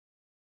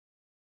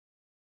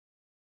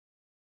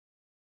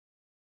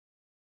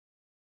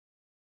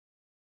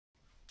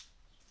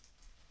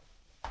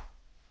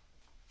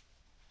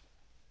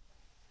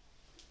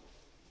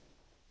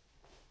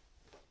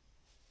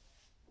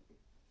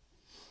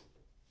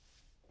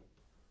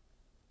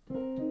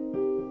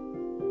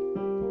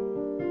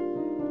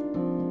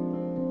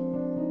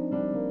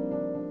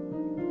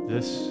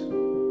This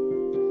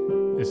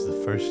is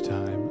the first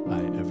time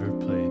I ever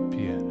played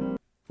piano.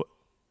 What?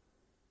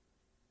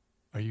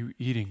 Are you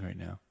eating right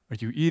now? Are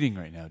you eating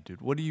right now,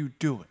 dude? What are you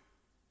doing?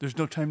 There's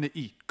no time to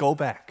eat. Go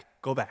back.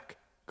 Go back.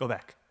 Go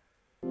back.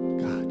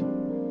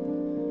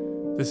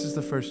 God. This is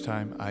the first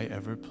time I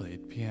ever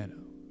played piano.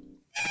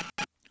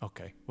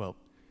 Okay, well,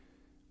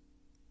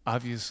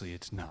 obviously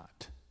it's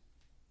not.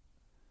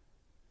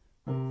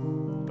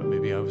 But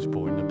maybe I was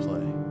born to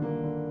play.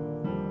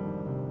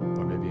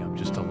 Or maybe I'm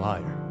just a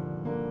liar.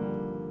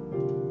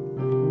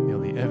 The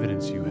only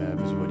evidence you have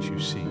is what you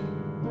see.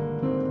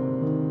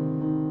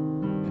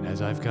 And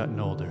as I've gotten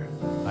older,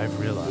 I've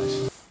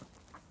realized.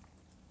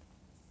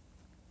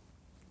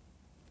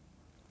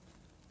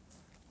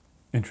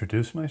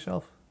 Introduce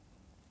myself?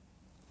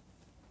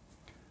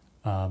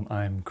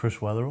 I'm Chris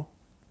Wetherell.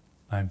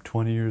 I'm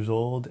 20 years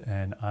old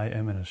and I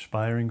am an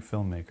aspiring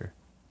filmmaker.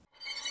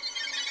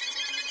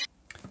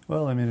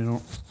 Well, I mean,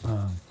 don't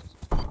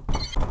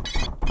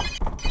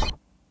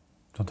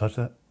touch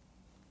that.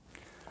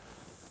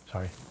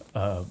 Sorry.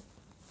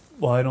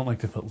 Well, I don't like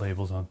to put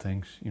labels on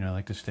things. You know, I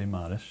like to stay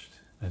modest,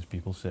 as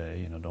people say.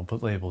 You know, don't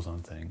put labels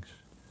on things.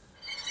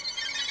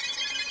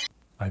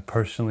 I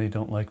personally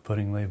don't like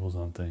putting labels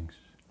on things.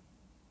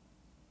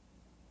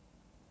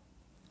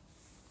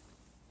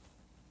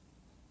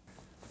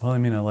 Well, I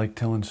mean, I like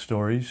telling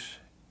stories,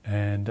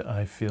 and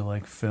I feel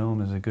like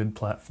film is a good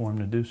platform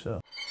to do so.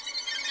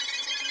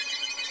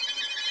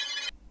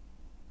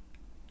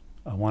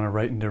 I want to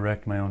write and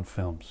direct my own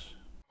films.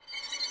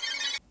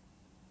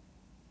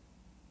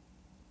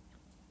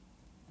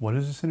 What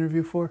is this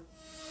interview for?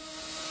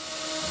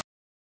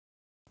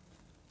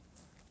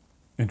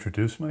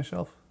 Introduce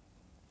myself?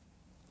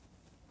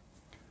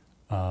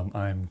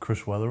 I'm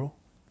Chris Wetherell.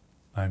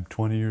 I'm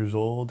 20 years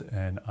old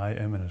and I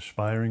am an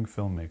aspiring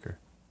filmmaker.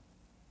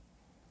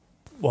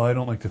 Well, I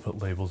don't like to put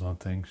labels on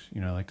things.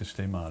 You know, I like to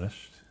stay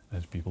modest,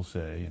 as people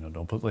say. You know,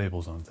 don't put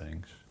labels on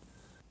things.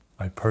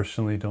 I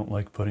personally don't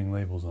like putting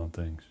labels on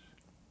things.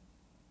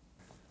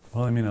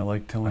 Well, I mean, I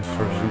like telling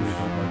stories,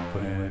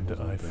 and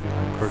I feel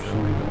I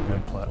personally don't have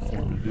a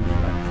platform to do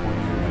that. I'm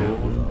 20 years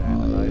old,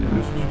 and I am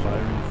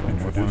aspiring from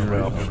introduce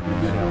myself.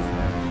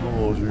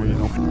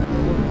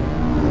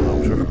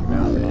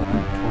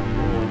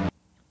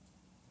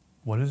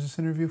 What is this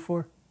interview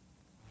for?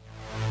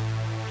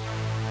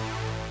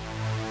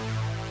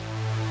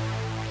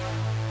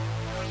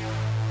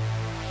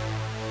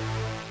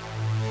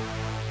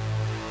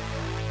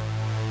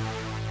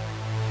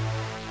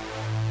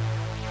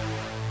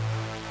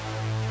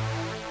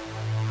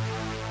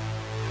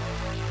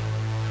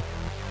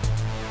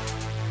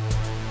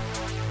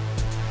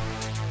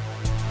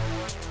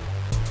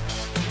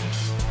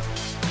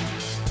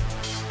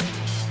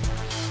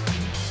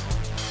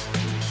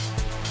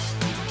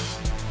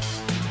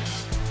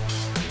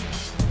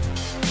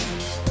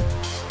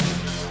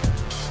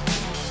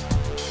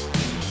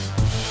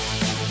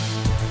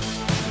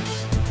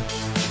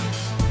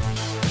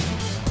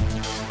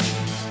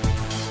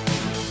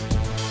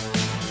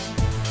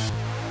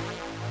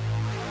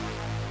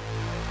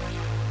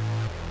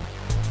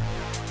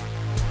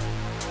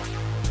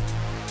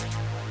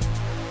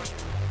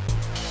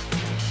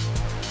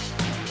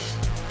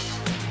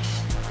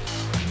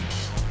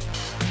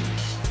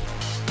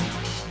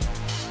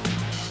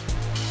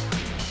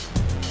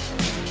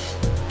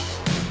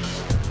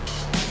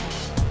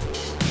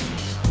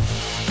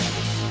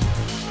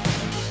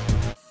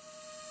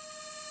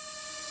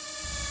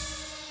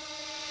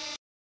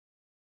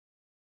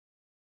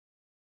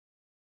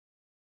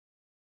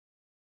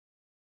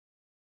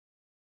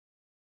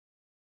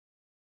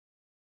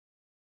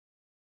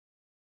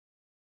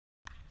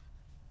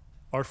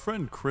 Our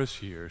friend Chris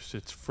here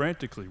sits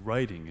frantically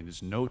writing in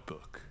his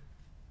notebook.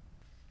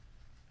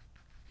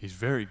 He's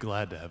very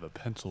glad to have a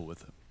pencil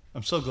with him.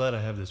 I'm so glad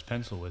I have this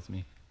pencil with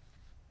me.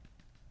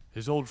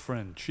 His old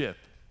friend Chip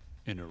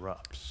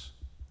interrupts.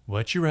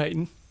 What you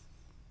writing?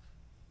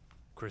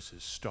 Chris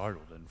is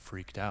startled and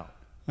freaked out.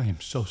 I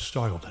am so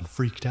startled and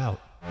freaked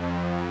out.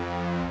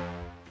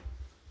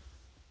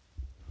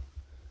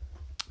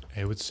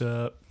 Hey, what's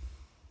up?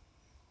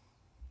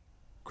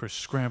 Chris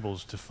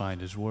scrambles to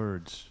find his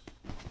words.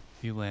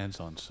 He lands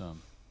on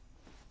some.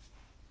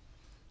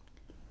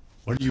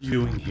 What are you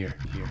doing here?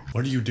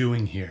 What are you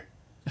doing here?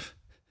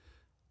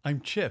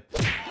 I'm Chip.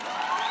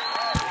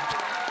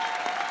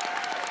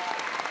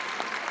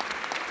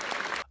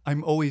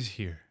 I'm always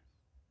here.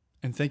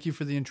 And thank you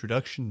for the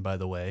introduction, by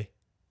the way.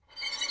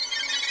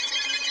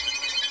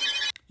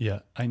 Yeah,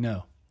 I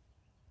know.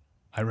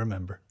 I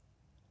remember.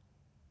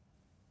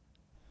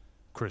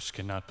 Chris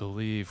cannot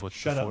believe what's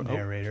Shut before... up,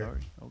 narrator. Oh,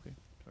 sorry. Okay,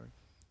 sorry.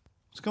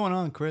 What's going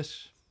on,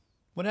 Chris?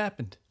 What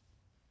happened?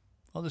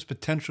 All this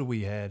potential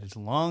we had is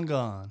long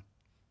gone.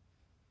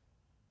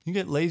 You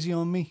get lazy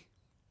on me?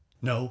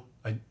 No,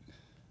 I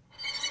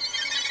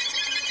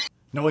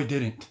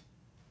didn't.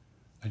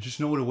 I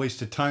just know what a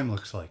waste of time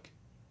looks like.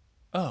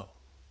 Oh.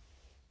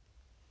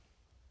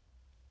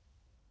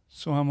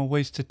 So I'm a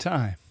waste of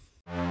time.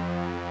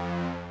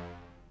 I'm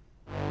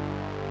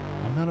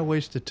not a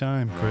waste of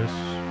time, Chris.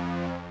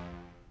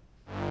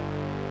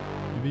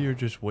 Maybe you're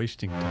just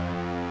wasting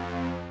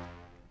time.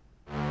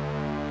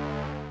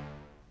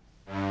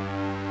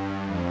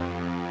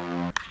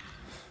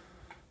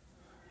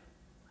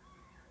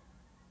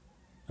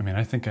 I mean,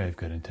 I think I have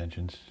good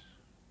intentions.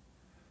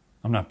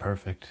 I'm not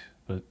perfect,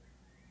 but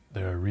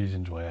there are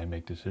reasons why I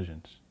make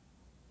decisions.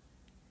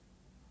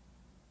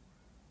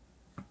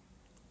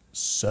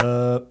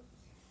 Sup?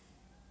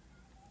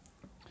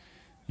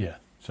 Yeah,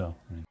 so,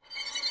 I mean...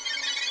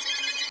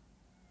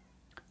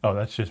 Oh,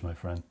 that's just my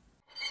friend.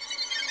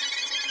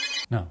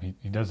 No,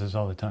 he does this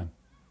all the time.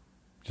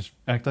 Just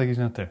act like he's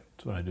not there.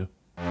 That's what I do.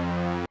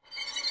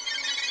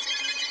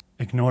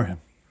 Ignore him.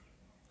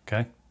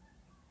 Okay?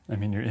 I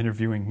mean, you're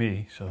interviewing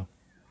me, so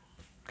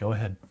go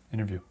ahead,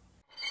 interview.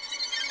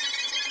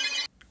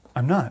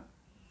 I'm not.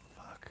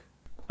 Fuck.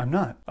 I'm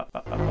not.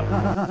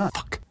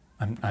 Fuck.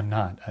 I'm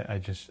not. I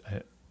just...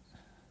 Can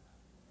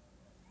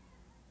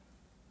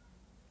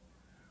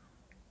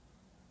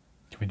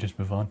we just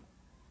move on?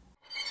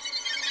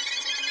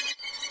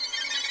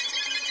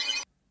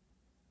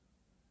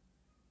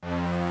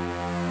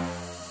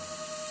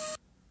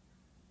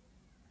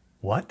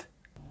 What?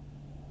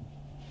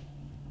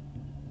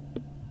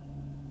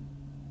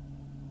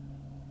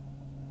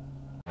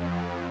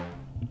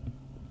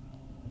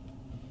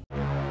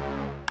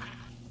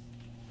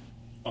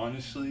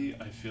 Honestly,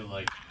 I feel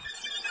like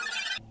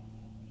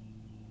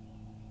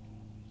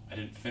I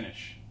didn't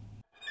finish.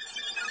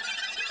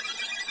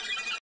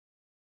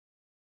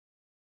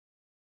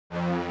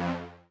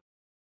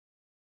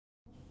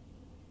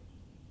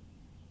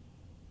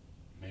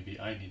 Maybe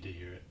I need to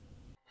hear it.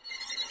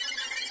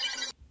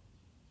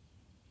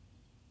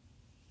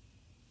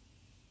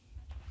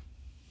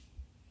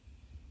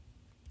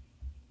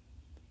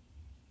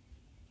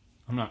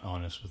 I'm not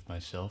honest with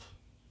myself.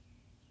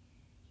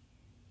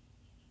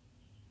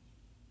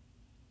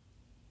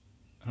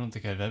 I don't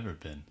think I've ever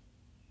been.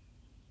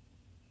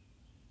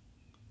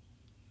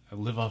 I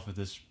live off of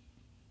this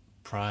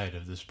pride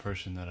of this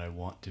person that I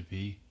want to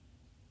be,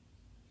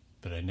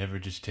 but I never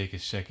just take a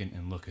second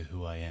and look at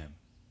who I am.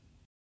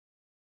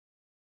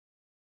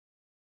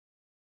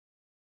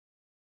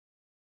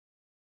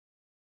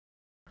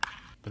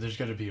 But there's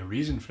got to be a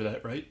reason for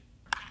that, right?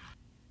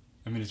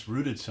 I mean, it's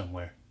rooted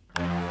somewhere.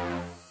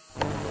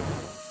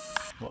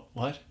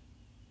 What?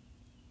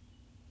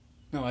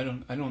 No, I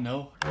don't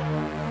know.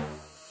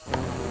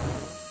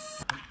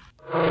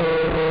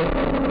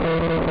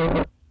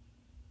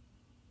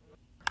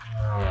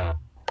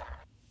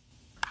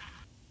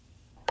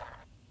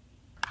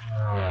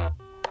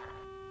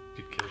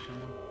 Could kill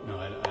someone? No,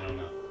 I don't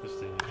know. This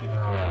thing, you think it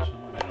could kill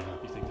someone? I don't know.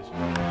 You think this could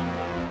kill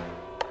someone?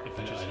 If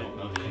it just, I don't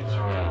know the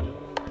answer.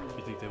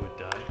 You think they would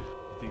die?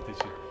 You think this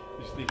could...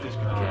 You think this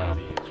could kill the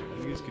answer? I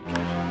think this could kill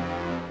someone.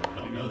 I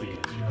don't know the answer.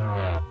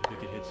 If it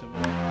could hit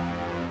someone, I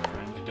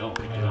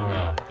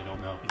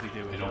don't know. You think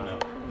they would? I don't know.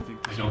 You think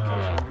this could kill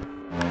someone?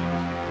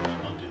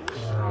 Don't do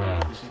this.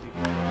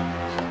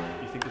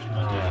 You think this would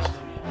do this to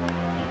me?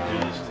 Don't do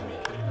this to me.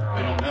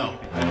 I don't know.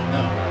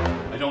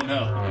 I don't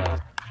know.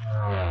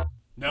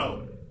 No.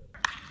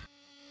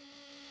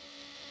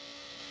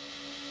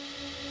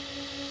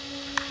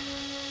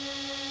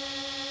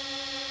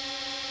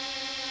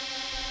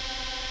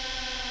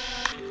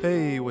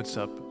 Hey, what's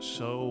up?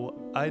 So,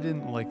 I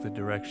didn't like the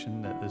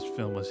direction that this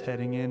film was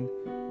heading in,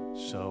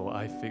 so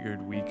I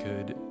figured we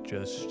could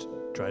just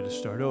try to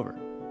start over.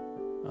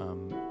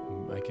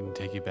 I can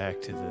take you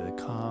back to the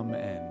calm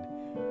and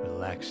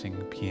relaxing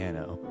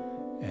piano,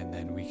 and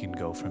then we can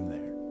go from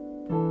there.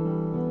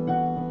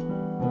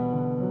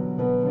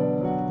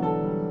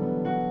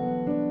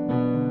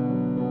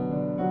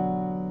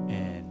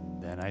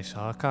 And then I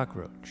saw a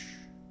cockroach.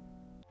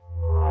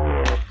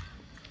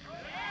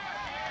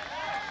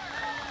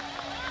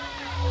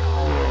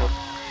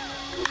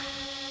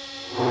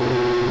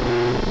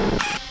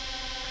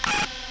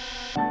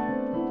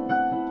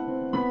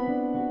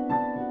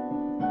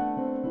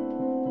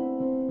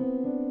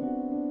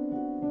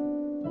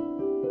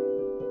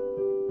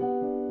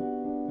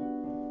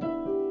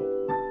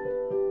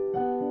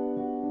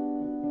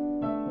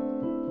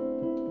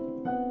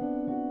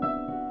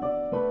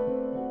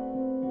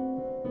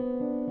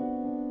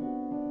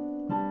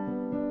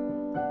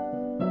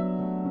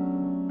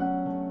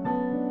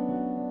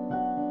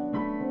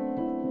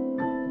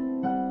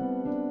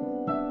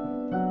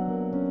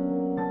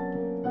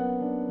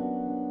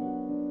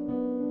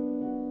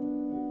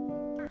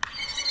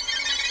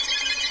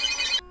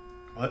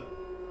 What?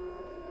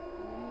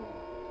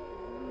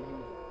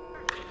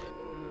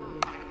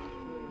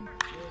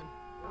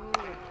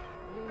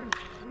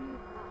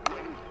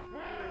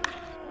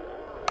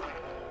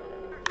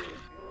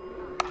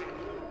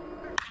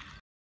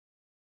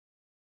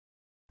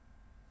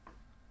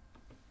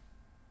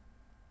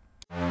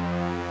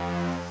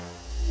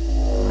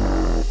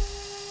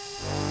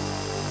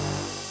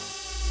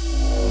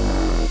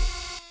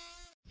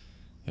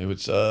 Hey,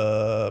 what's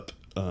up?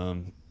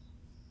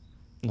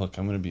 Look,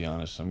 I'm gonna be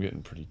honest, I'm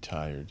getting pretty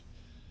tired.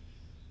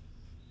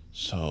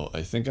 So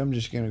I think I'm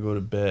just gonna go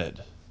to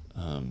bed.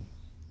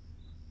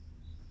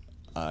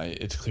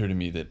 it's clear to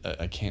me that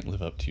I can't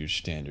live up to your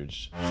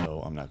standards,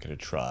 so I'm not gonna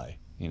try.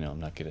 You know, I'm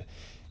not gonna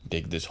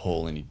dig this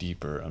hole any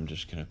deeper. I'm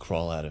just gonna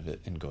crawl out of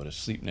it and go to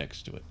sleep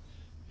next to it.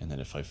 And then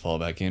if I fall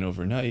back in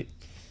overnight,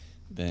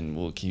 then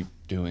we'll keep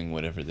doing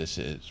whatever this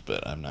is.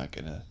 But I'm not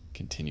gonna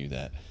continue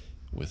that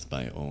with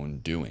my own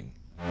doing.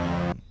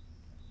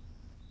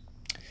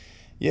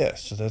 Yeah,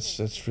 so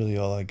that's really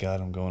all I got.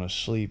 I'm going to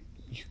sleep.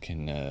 You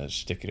can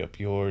stick it up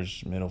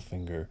yours. Middle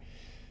finger,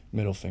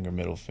 middle finger,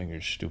 middle finger.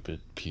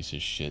 Stupid piece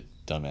of shit,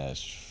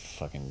 dumbass,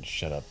 fucking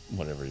shut up,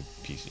 whatever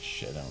piece of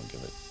shit. I don't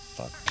give a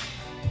fuck.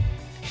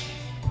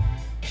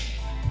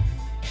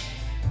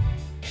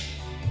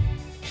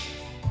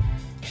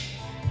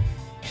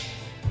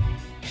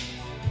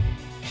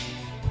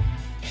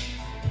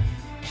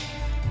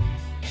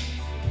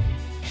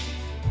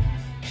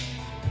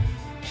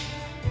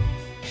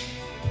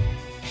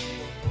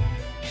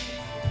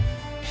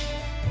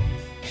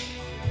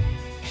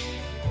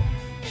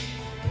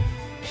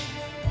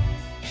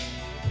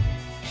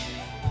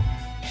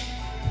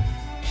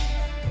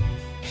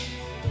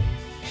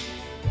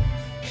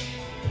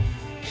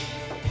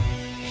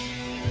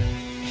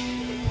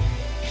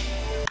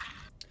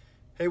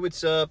 Hey,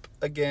 what's up?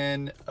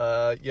 Again,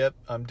 yep,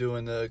 I'm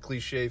doing the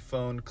cliche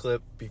phone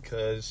clip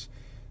because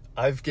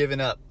I've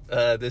given up.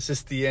 This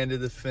is the end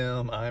of the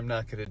film. I'm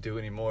not going to do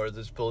any more of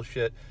this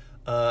bullshit.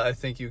 I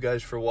thank you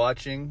guys for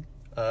watching.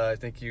 I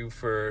thank you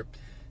for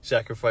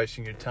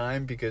sacrificing your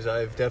time because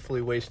I've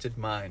definitely wasted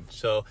mine.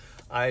 So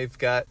I've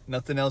got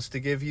nothing else to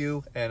give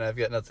you, and I've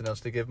got nothing else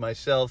to give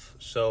myself.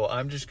 So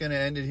I'm just going to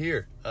end it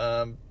here.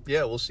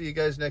 Yeah, we'll see you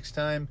guys next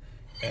time.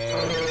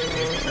 And make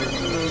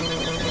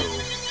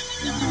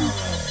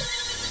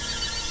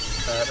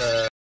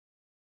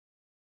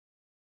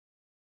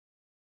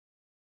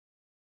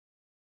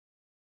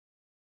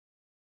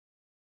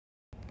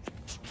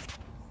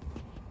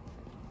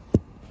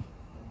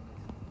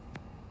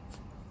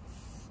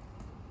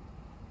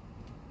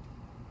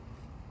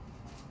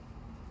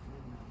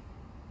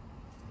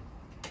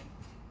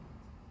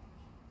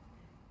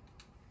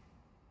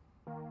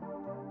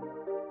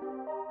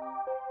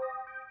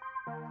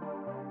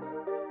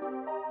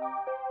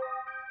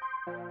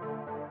sure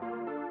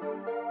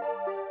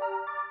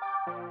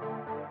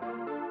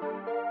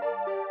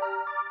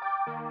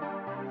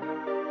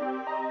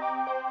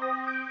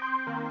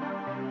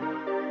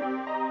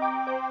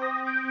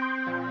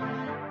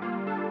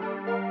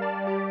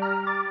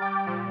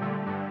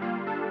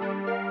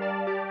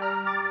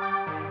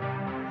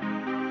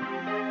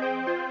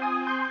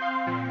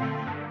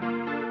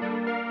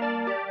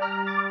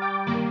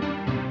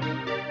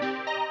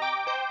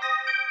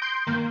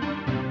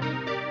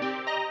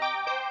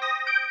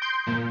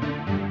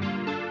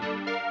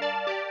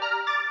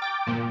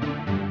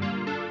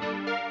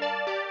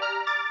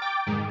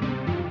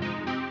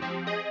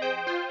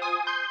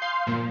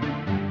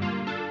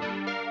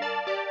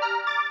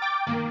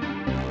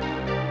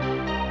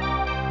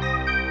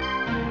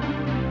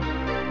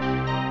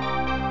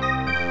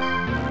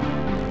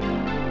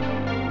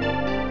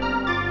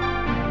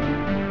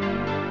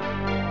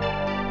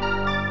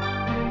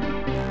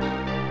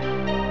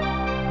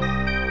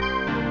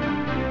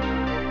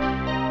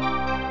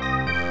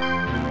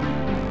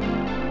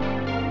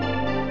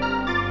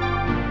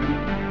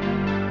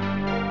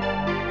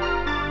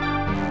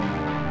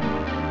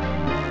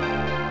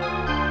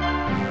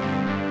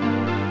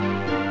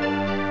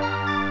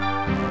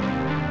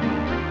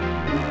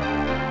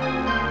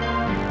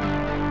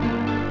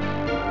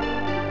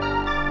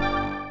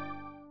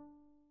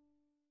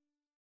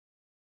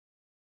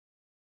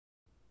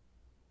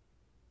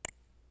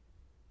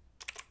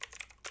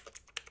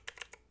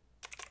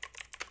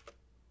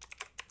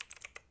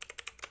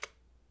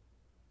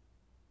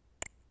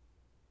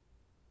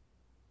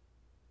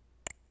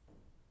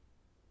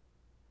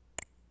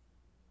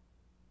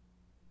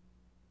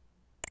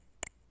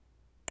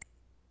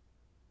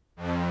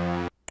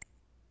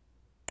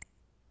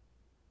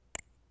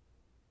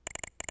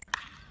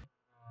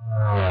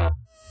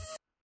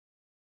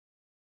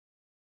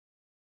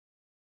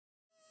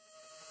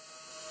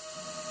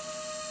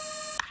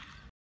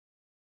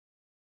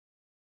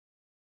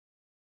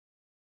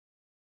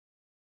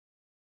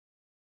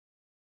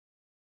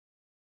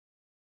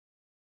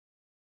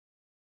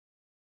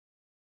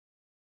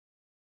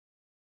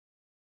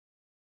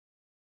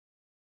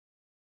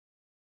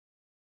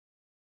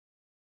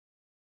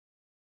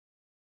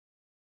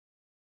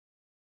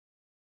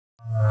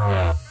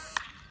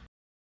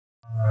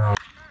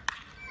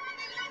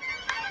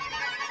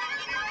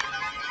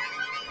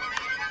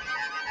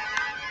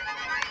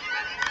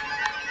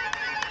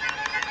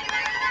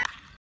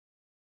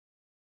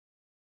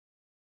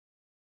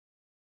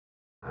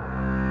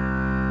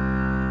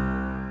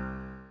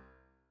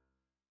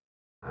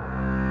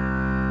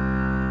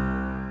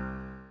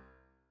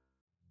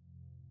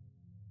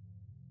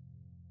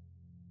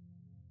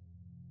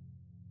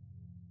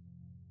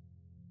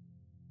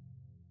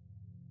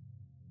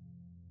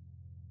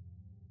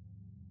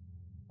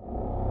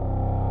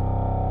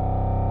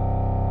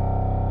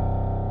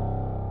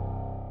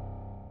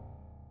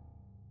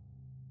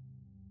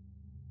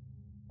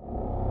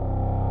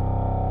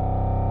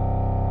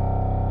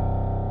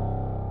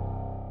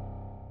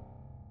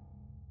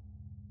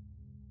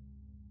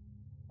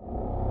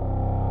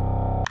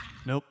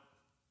Nope.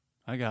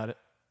 I got it.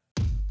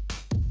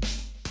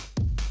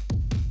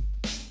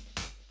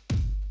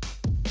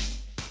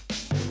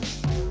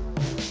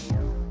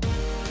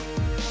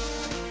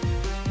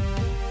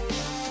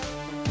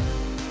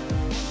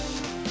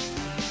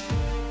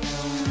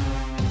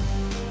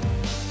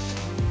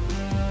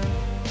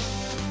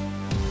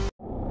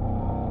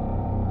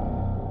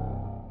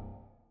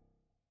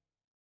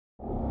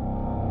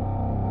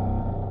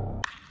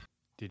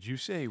 Did you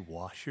say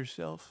wash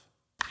yourself?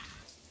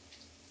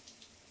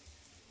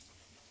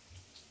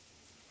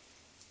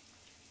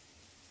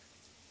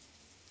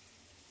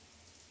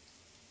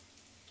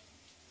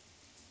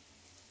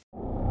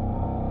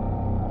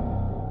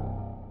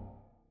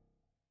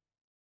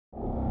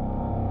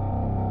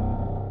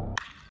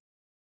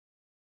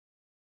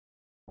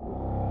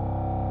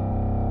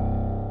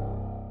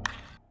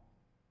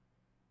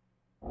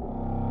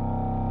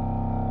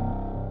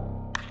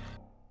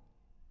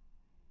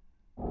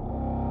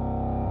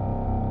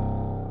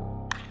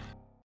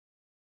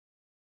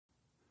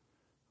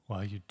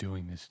 Why are you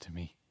doing this to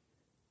me?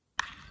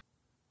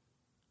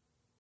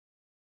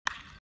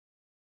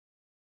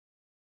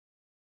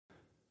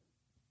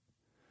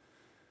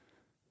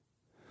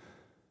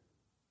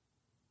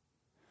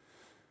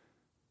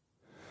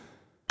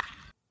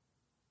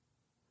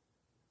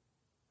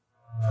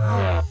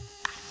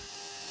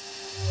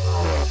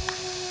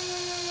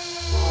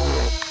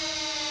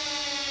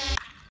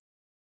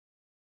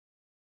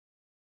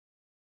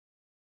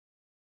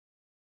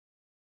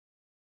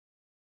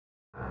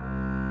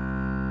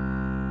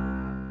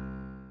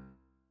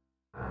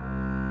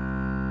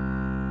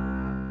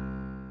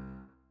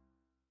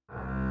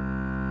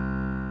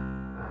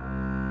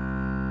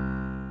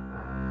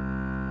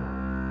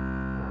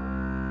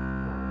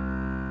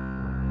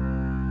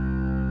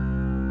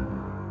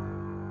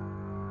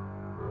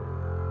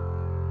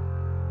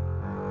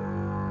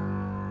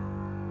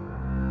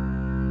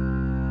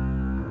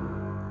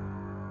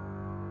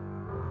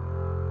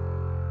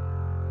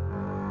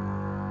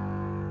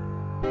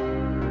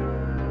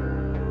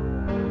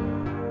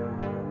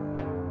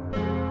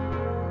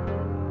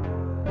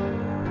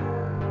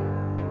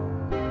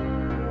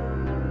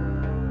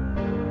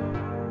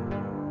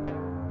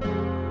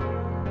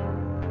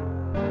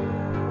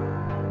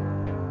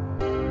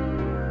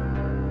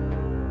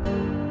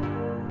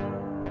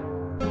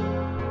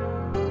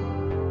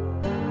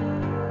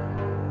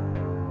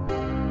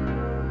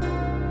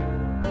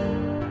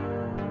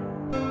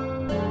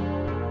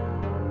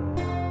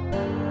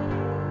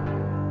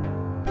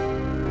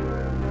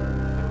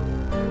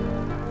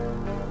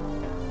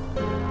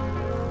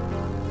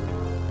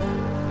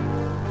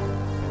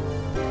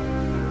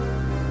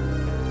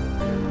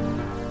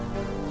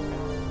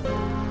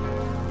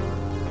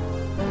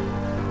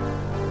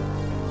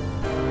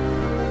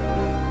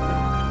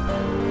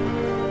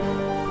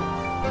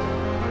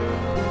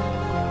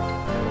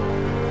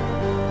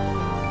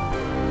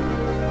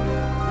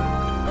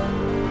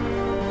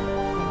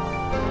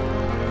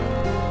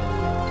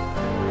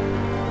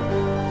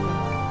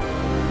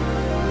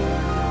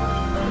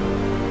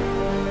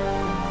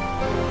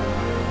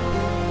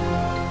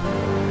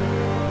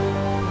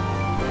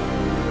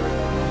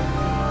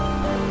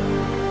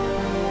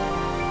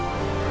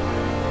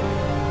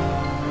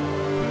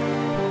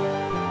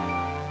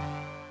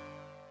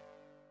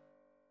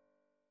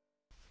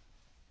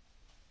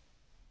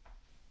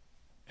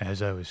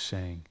 As I was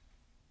saying,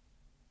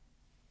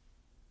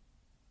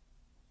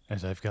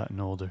 as I've gotten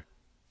older,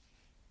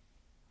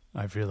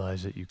 I've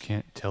realized that you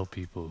can't tell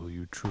people who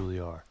you truly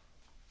are.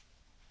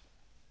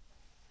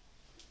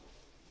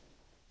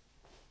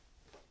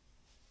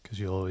 Because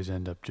you'll always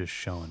end up just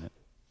showing it.